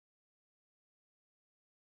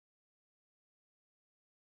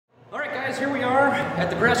Alright guys, here we are at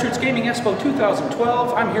the Grassroots Gaming Expo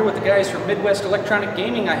 2012. I'm here with the guys from Midwest Electronic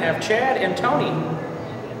Gaming. I have Chad and Tony.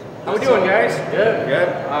 How we doing, guys? Good. Good.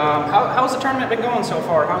 How's the tournament been going so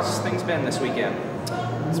far? How's things been this weekend?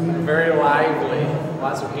 It's been very lively.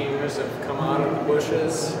 Lots of gamers have come out of the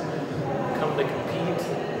bushes, come to compete.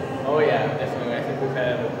 Oh yeah, definitely. I think we've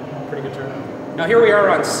had a pretty good tournament. Now here we are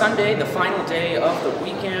on Sunday, the final day of the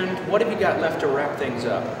weekend. What have you got left to wrap things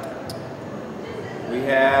up? We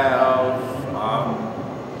have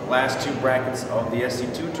last two brackets of the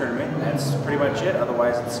SC2 tournament. That's pretty much it.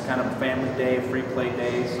 Otherwise, it's kind of a family day, free play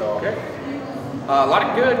day. So okay. A lot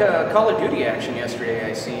of good Call of Duty action yesterday.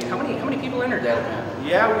 I seen. How many people entered that event?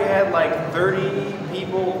 Yeah, we had like 30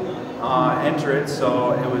 people enter it,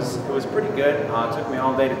 so it was pretty good. It took me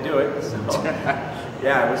all day to do it. So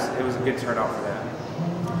yeah, it was a good turnout for that.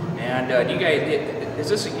 And do you guys? Is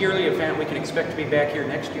this a yearly event? We can expect to be back here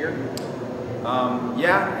next year?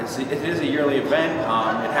 Yeah, it is a yearly event.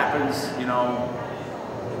 It happens, you know,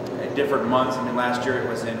 at different months. I mean, last year it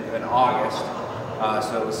was in August,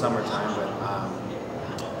 so it was summertime.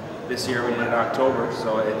 But this year we did it in October,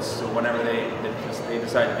 so it's whenever they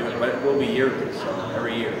decide to do it. But it will be yearly, so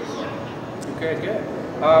every year. So. Okay, good.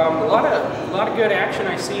 A lot of good action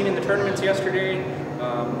I seen in the tournaments yesterday.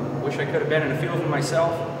 Wish I could have been in a few of them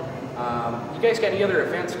myself. You guys got any other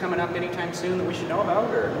events coming up anytime soon that we should know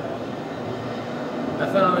about, or?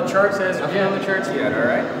 Nothing on the charts as of yet. Nothing on the charts yet, all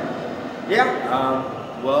right?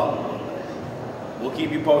 Yeah, well, we'll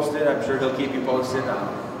keep you posted. I'm sure he'll keep you posted.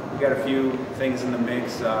 We got a few things in the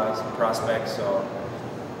mix, some prospects, so.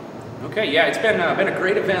 Okay, yeah, it's been a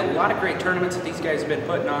great event. A lot of great tournaments that these guys have been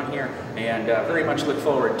putting on here, and very much look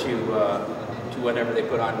forward to whatever they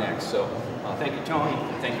put on next. So thank you, Tony.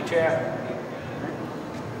 Thank you, Chad.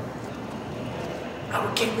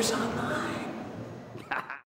 Our gamers online.